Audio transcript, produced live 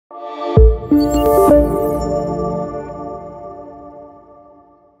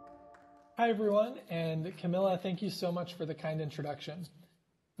everyone, and Camilla, thank you so much for the kind introduction.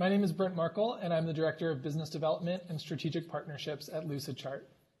 My name is Brint Markle, and I'm the Director of Business Development and Strategic Partnerships at Lucidchart.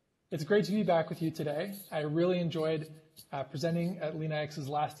 It's great to be back with you today. I really enjoyed presenting at LeanIX's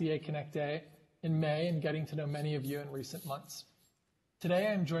last EA Connect Day in May and getting to know many of you in recent months. Today,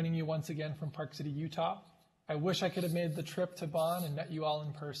 I'm joining you once again from Park City, Utah. I wish I could have made the trip to Bonn and met you all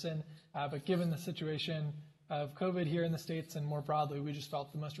in person, but given the situation of COVID here in the States and more broadly, we just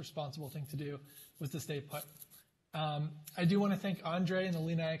felt the most responsible thing to do was to stay put. I do want to thank Andre and the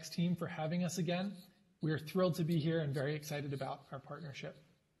LeanIX team for having us again. We are thrilled to be here and very excited about our partnership.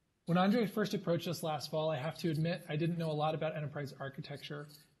 When Andre first approached us last fall, I have to admit I didn't know a lot about enterprise architecture,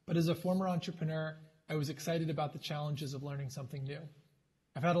 but as a former entrepreneur, I was excited about the challenges of learning something new.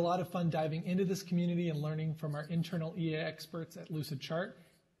 I've had a lot of fun diving into this community and learning from our internal EA experts at Lucidchart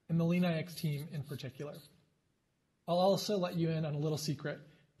and the LeanIX team in particular. I'll also let you in on a little secret.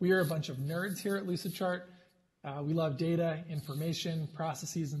 We are a bunch of nerds here at Lucidchart. We love data, information,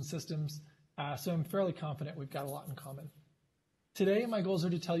 processes, and systems, so I'm fairly confident we've got a lot in common. Today, my goals are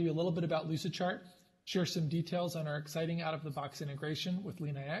to tell you a little bit about Lucidchart, share some details on our exciting out-of-the-box integration with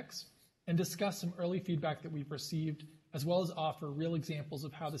LeanIX, and discuss some early feedback that we've received, as well as offer real examples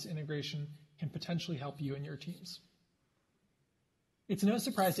of how this integration can potentially help you and your teams. It's no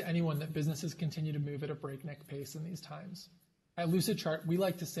surprise to anyone that businesses continue to move at a breakneck pace in these times. At Lucidchart, we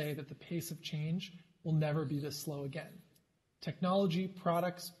like to say that the pace of change will never be this slow again. Technology,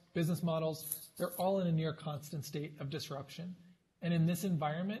 products, business models, they're all in a near constant state of disruption. And in this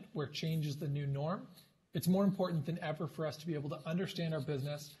environment where change is the new norm, it's more important than ever for us to be able to understand our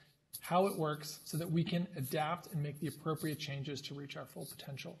business, how it works, so that we can adapt and make the appropriate changes to reach our full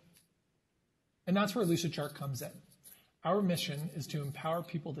potential. And that's where Lucidchart comes in. Our mission is to empower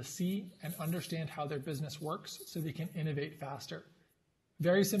people to see and understand how their business works so they can innovate faster.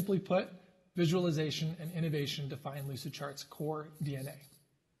 Very simply put, visualization and innovation define Lucidchart's core DNA.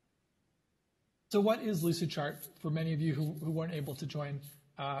 So what is Lucidchart for many of you who weren't able to join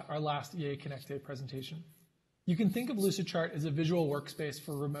our last EA Connect Day presentation? You can think of Lucidchart as a visual workspace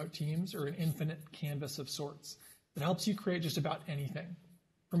for remote teams or an infinite canvas of sorts that helps you create just about anything.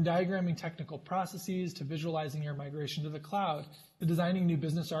 From diagramming technical processes to visualizing your migration to the cloud to designing new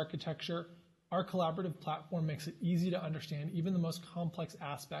business architecture, our collaborative platform makes it easy to understand even the most complex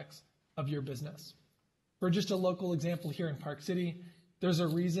aspects of your business. For just a local example here in Park City, there's a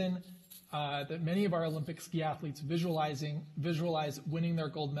reason that many of our Olympic ski athletes visualize winning their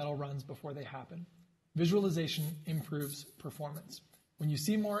gold medal runs before they happen. Visualization improves performance. When you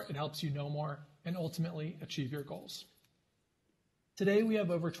see more, it helps you know more and ultimately achieve your goals. Today, we have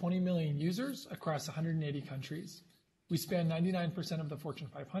over 20 million users across 180 countries. We span 99% of the Fortune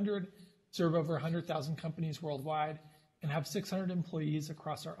 500, serve over 100,000 companies worldwide, and have 600 employees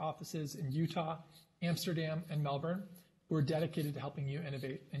across our offices in Utah, Amsterdam, and Melbourne, who are dedicated to helping you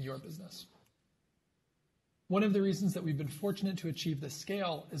innovate in your business. One of the reasons that we've been fortunate to achieve this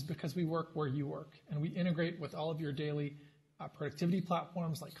scale is because we work where you work, and we integrate with all of your daily productivity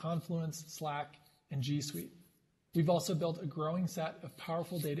platforms like Confluence, Slack, and G Suite. We've also built a growing set of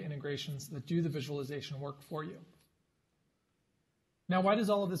powerful data integrations that do the visualization work for you. Now, why does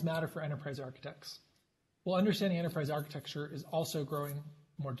all of this matter for enterprise architects? Well, understanding enterprise architecture is also growing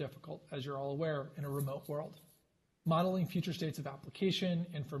more difficult, as you're all aware, in a remote world. Modeling future states of application,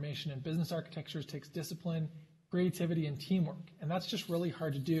 information, and business architectures takes discipline, creativity, and teamwork, and that's just really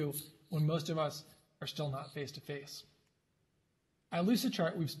hard to do when most of us are still not face-to-face. At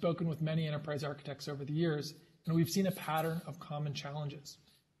Lucidchart, we've spoken with many enterprise architects over the years, and we've seen a pattern of common challenges.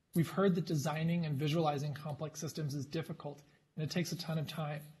 We've heard that designing and visualizing complex systems is difficult, and it takes a ton of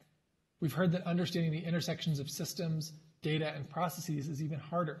time. We've heard that understanding the intersections of systems, data, and processes is even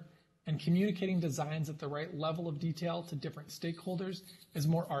harder, and communicating designs at the right level of detail to different stakeholders is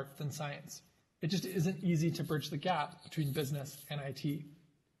more art than science. It just isn't easy to bridge the gap between business and IT.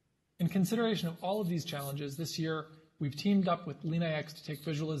 In consideration of all of these challenges, this year, we've teamed up with LeanIX to take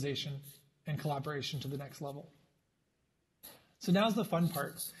visualization and collaboration to the next level. So now's the fun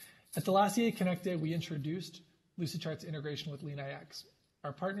part. At the last EA Connect Day, we introduced Lucidchart's integration with LeanIX.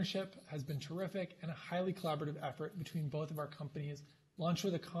 Our partnership has been terrific and a highly collaborative effort between both of our companies, launched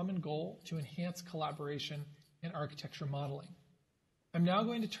with a common goal to enhance collaboration and architecture modeling. I'm now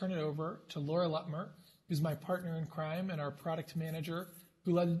going to turn it over to Laura Lutmer, who's my partner in crime and our product manager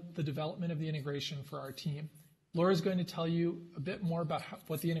who led the development of the integration for our team. Laura is going to tell you a bit more about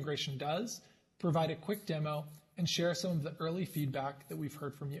what the integration does, provide a quick demo, and share some of the early feedback that we've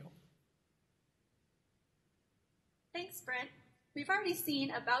heard from you. Thanks, Brent. We've already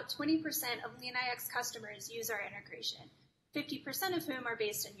seen about 20% of LeanIX customers use our integration, 50% of whom are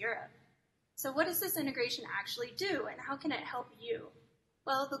based in Europe. So what does this integration actually do, and how can it help you?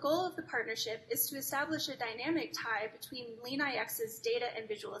 Well, the goal of the partnership is to establish a dynamic tie between LeanIX's data and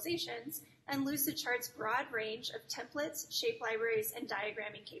visualizations and Lucidchart's broad range of templates, shape libraries, and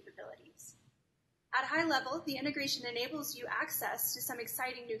diagramming capabilities. At a high level, the integration enables you access to some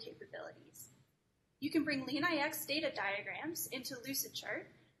exciting new capabilities. You can bring LeanIX data diagrams into Lucidchart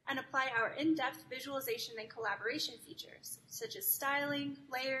and apply our in-depth visualization and collaboration features, such as styling,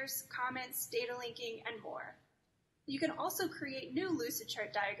 layers, comments, data linking, and more. You can also create new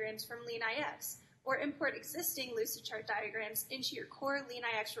Lucidchart diagrams from LeanIX, or import existing Lucidchart diagrams into your core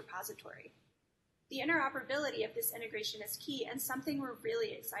LeanIX repository. The interoperability of this integration is key and something we're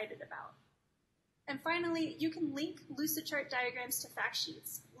really excited about. And finally, you can link Lucidchart diagrams to fact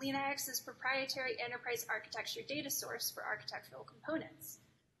sheets, LeanIX's proprietary enterprise architecture data source for architectural components,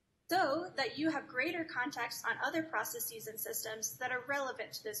 so that you have greater context on other processes and systems that are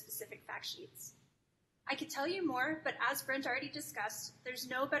relevant to those specific fact sheets. I could tell you more, but as Brent already discussed, there's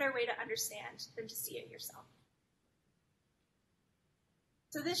no better way to understand than to see it yourself.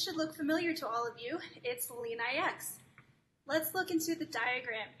 So this should look familiar to all of you. It's LeanIX. Let's look into the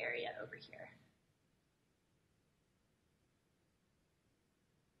diagram area over here.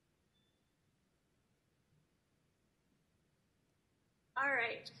 All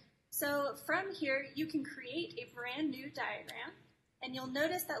right, so from here, you can create a brand new diagram, and you'll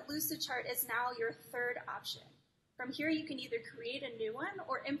notice that Lucidchart is now your third option. From here, you can either create a new one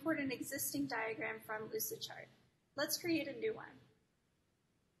or import an existing diagram from Lucidchart. Let's create a new one.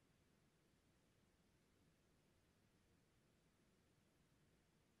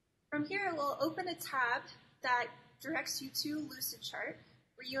 From here, it will open a tab that directs you to Lucidchart,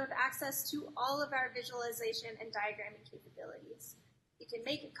 where you have access to all of our visualization and diagramming capabilities. You can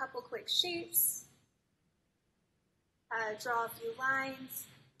make a couple quick shapes, draw a few lines,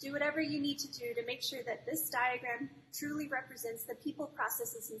 do whatever you need to do to make sure that this diagram truly represents the people,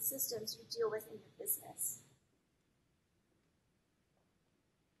 processes, and systems you deal with in your business.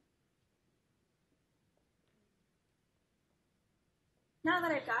 Now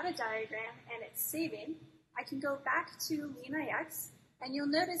that I've got a diagram and it's saving, I can go back to LeanIX, and you'll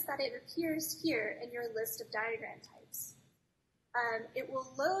notice that it appears here in your list of diagram types. It will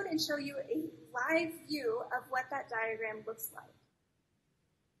load and show you a live view of what that diagram looks like.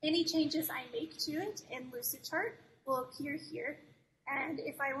 Any changes I make to it in Lucidchart will appear here, and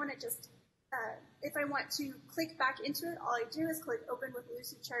if I want to click back into it, all I do is click Open with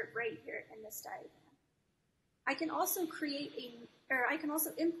Lucidchart right here in this diagram. I can also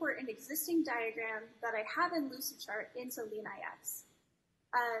import an existing diagram that I have in Lucidchart into LeanIX.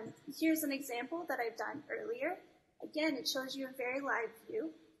 Here's an example that I've done earlier. Again, it shows you a very live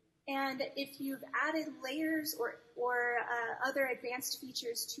view. And if you've added layers or other advanced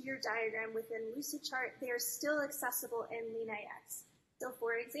features to your diagram within Lucidchart, they are still accessible in LeanIX. So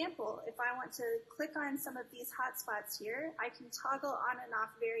for example, if I want to click on some of these hotspots here, I can toggle on and off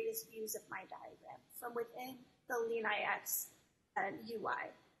various views of my diagram from within the LeanIX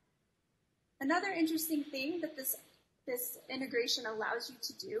UI. Another interesting thing that this integration allows you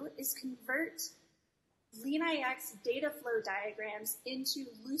to do is convert LeanIX data flow diagrams into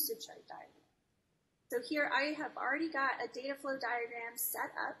Lucidchart diagrams. So here I have already got a data flow diagram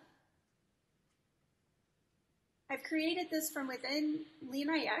set up. I've created this from within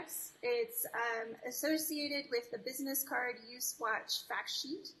LeanIX. It's associated with the business card use watch fact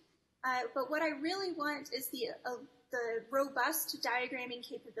sheet. But what I really want is the robust diagramming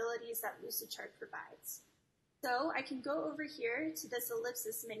capabilities that Lucidchart provides. So I can go over here to this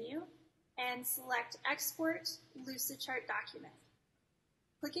ellipsis menu and select Export Lucidchart Document.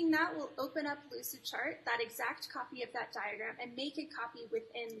 Clicking that will open up Lucidchart, that exact copy of that diagram, and make a copy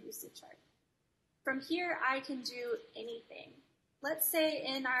within Lucidchart. From here, I can do anything. Let's say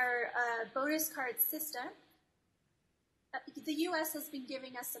in our bonus card system, the US has been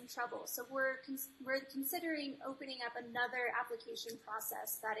giving us some trouble, so we're considering opening up another application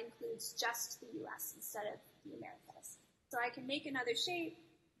process that includes just the US instead of the Americas. So I can make another shape,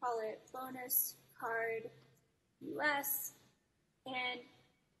 call it bonus card US, and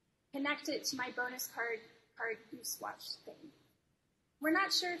connect it to my bonus card use watch thing. We're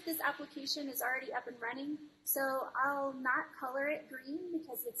not sure if this application is already up and running, so I'll not color it green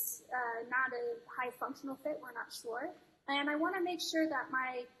because it's not a high functional fit, we're not sure. And I want to make sure that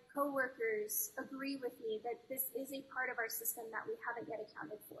my coworkers agree with me that this is a part of our system that we haven't yet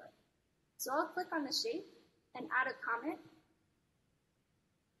accounted for. So I'll click on the shape and add a comment.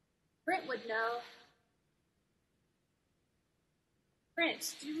 Brent would know.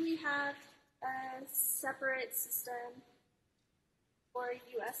 Brent, do we have a separate system for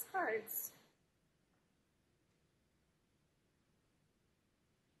US cards?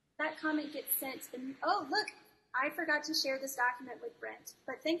 that comment gets sent, and oh, look, I forgot to share this document with Brent.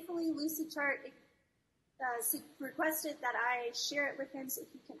 But thankfully, Lucidchart requested that I share it with him so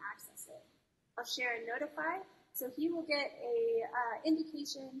he can access it. I'll share and notify, so he will get a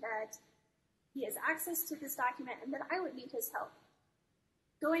indication that he has access to this document and that I would need his help.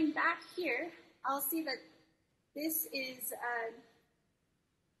 Going back here, I'll see that this is,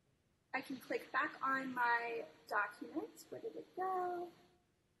 I can click back on my document. Where did it go?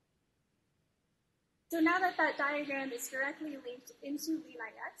 So now that that diagram is directly linked into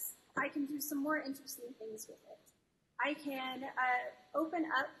LeanIX, I can do some more interesting things with it. I can open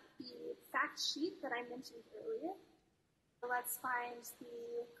up the fact sheet that I mentioned earlier. So let's find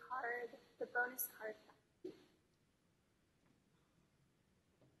the card, the bonus card fact sheet.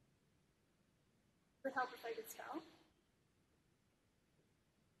 Would help if I could spell.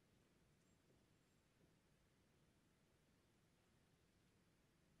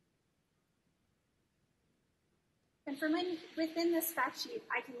 And within this fact sheet,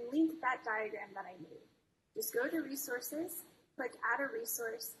 I can link that diagram that I made. Just go to Resources, click Add a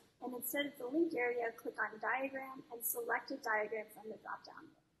Resource, and instead of the link area, click on Diagram and select a diagram from the drop-down.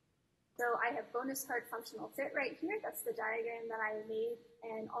 So I have bonus card functional fit right here. That's the diagram that I made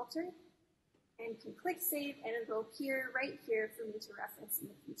and altered. And can click Save, and it'll appear right here for me to reference in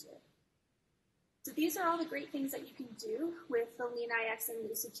the future. So these are all the great things that you can do with the LeanIX and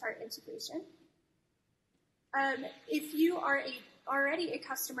Lucidchart integration. If you are already a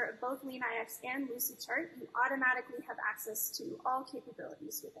customer of both LeanIX and Lucidchart, you automatically have access to all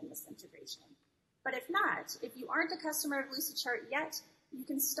capabilities within this integration. But if not, if you aren't a customer of Lucidchart yet, you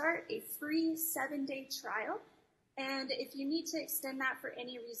can start a free 7-day trial. And if you need to extend that for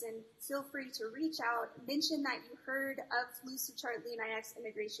any reason, feel free to reach out, mention that you heard of Lucidchart LeanIX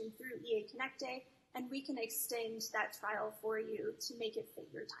integration through EA Connect Day, and we can extend that trial for you to make it fit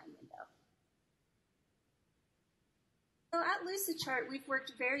your time window. So at Lucidchart, we've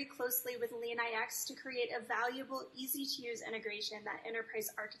worked very closely with LeanIX to create a valuable, easy-to-use integration that enterprise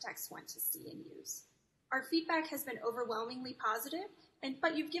architects want to see and use. Our feedback has been overwhelmingly positive,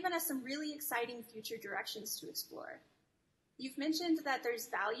 but you've given us some really exciting future directions to explore. You've mentioned that there's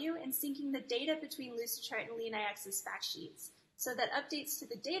value in syncing the data between Lucidchart and LeanIX's fact sheets, so that updates to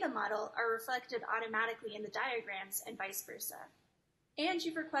the data model are reflected automatically in the diagrams and vice versa. And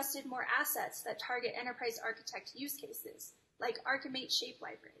you've requested more assets that target enterprise architect use cases, like Archimate shape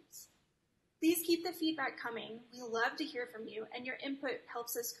libraries. Please keep the feedback coming. We love to hear from you, and your input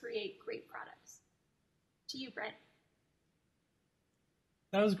helps us create great products. To you, Brent.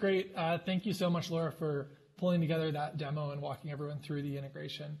 That was great. Thank you so much, Laura, for pulling together that demo and walking everyone through the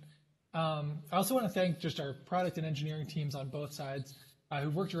integration. I also want to thank just our product and engineering teams on both sides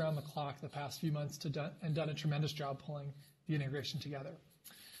who've worked around the clock the past few months and done a tremendous job pulling the integration together.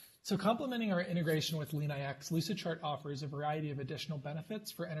 So complementing our integration with LeanIX, Lucidchart offers a variety of additional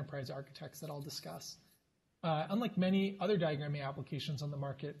benefits for enterprise architects that I'll discuss. Unlike many other diagramming applications on the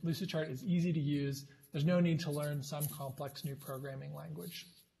market, Lucidchart is easy to use. There's no need to learn some complex new programming language.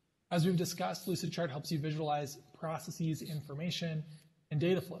 As we've discussed, Lucidchart helps you visualize processes, information, and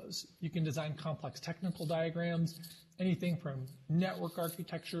data flows. You can design complex technical diagrams, anything from network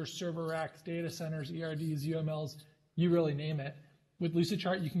architecture, server racks, data centers, ERDs, UMLs, you really name it. With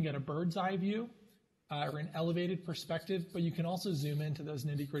Lucidchart, you can get a bird's eye view or an elevated perspective, but you can also zoom into those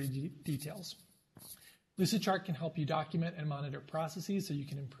nitty-gritty details. Lucidchart can help you document and monitor processes so you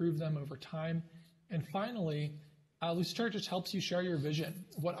can improve them over time. And finally, Lucidchart just helps you share your vision.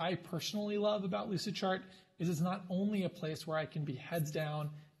 What I personally love about Lucidchart is it's not only a place where I can be heads down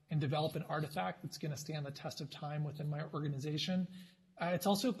and develop an artifact that's going to stand the test of time within my organization. It's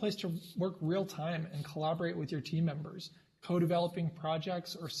also a place to work real time and collaborate with your team members, co-developing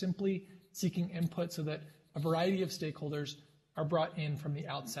projects, or simply seeking input so that a variety of stakeholders are brought in from the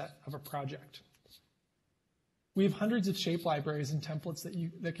outset of a project. We have hundreds of shape libraries and templates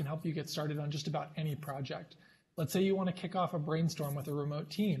that can help you get started on just about any project. Let's say you want to kick off a brainstorm with a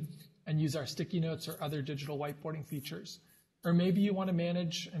remote team and use our sticky notes or other digital whiteboarding features. Or maybe you want to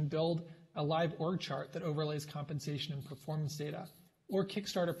manage and build a live org chart that overlays compensation and performance data, or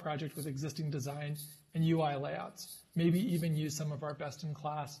kickstart a project with existing design and UI layouts. Maybe even use some of our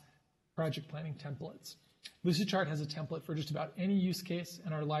best-in-class project planning templates. Lucidchart has a template for just about any use case,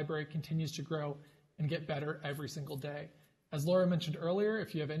 and our library continues to grow and get better every single day. As Laura mentioned earlier,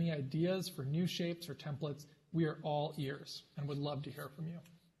 if you have any ideas for new shapes or templates, we are all ears and would love to hear from you.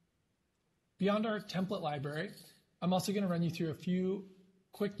 Beyond our template library, I'm also going to run you through a few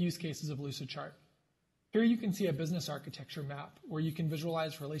quick use cases of Lucidchart. Here you can see a business architecture map where you can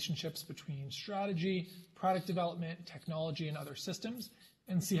visualize relationships between strategy, product development, technology, and other systems,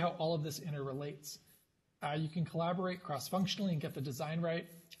 and see how all of this interrelates. You can collaborate cross-functionally and get the design right,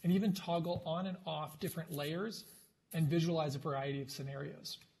 and even toggle on and off different layers and visualize a variety of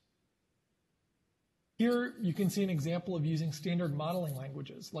scenarios. Here, you can see an example of using standard modeling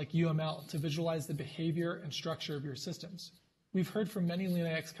languages like UML to visualize the behavior and structure of your systems. We've heard from many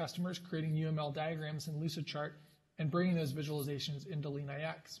LeanIX customers creating UML diagrams in Lucidchart and bringing those visualizations into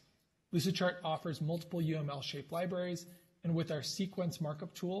LeanIX. Lucidchart offers multiple UML shape libraries, and with our sequence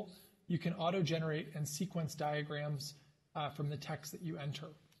markup tool, you can auto-generate and sequence diagrams from the text that you enter.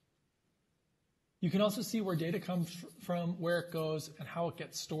 You can also see where data comes from, where it goes, and how it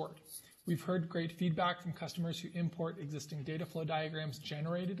gets stored. We've heard great feedback from customers who import existing data flow diagrams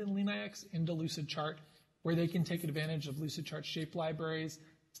generated in LeanIX into Lucidchart, where they can take advantage of Lucidchart shape libraries,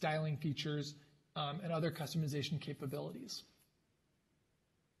 styling features, and other customization capabilities.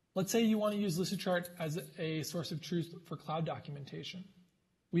 Let's say you want to use Lucidchart as a source of truth for cloud documentation.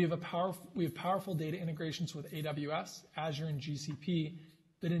 We have powerful data integrations with AWS, Azure, and GCP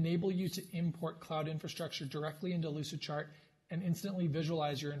that enable you to import cloud infrastructure directly into Lucidchart and instantly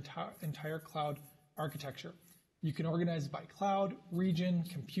visualize your entire cloud architecture. You can organize by cloud, region,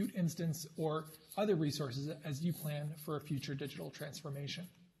 compute instance, or other resources as you plan for a future digital transformation.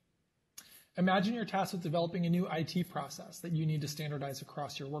 Imagine you're tasked with developing a new IT process that you need to standardize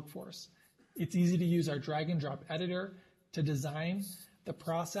across your workforce. It's easy to use our drag and drop editor to design the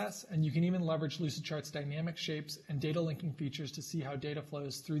process, and you can even leverage Lucidchart's dynamic shapes and data linking features to see how data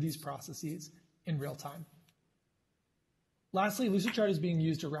flows through these processes in real time. Lastly, Lucidchart is being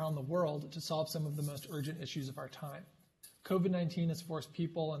used around the world to solve some of the most urgent issues of our time. COVID-19 has forced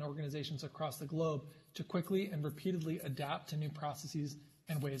people and organizations across the globe to quickly and repeatedly adapt to new processes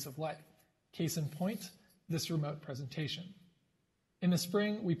and ways of life. Case in point, this remote presentation. In the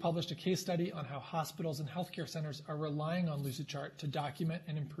spring, we published a case study on how hospitals and healthcare centers are relying on Lucidchart to document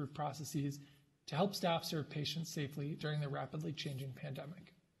and improve processes to help staff serve patients safely during the rapidly changing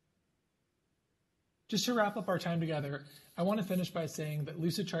pandemic. Just to wrap up our time together, I want to finish by saying that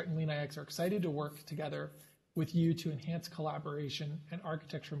Lucidchart and LeanIX are excited to work together with you to enhance collaboration and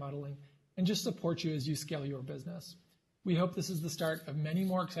architecture modeling and just support you as you scale your business. We hope this is the start of many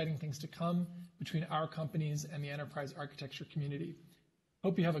more exciting things to come between our companies and the enterprise architecture community.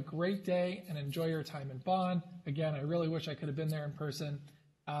 Hope you have a great day and enjoy your time in Bonn. Again, I really wish I could have been there in person.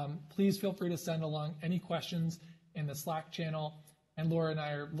 Please feel free to send along any questions in the Slack channel, and Laura and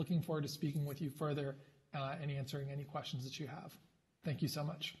I are looking forward to speaking with you further and answering any questions that you have. Thank you so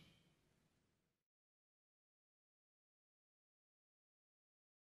much.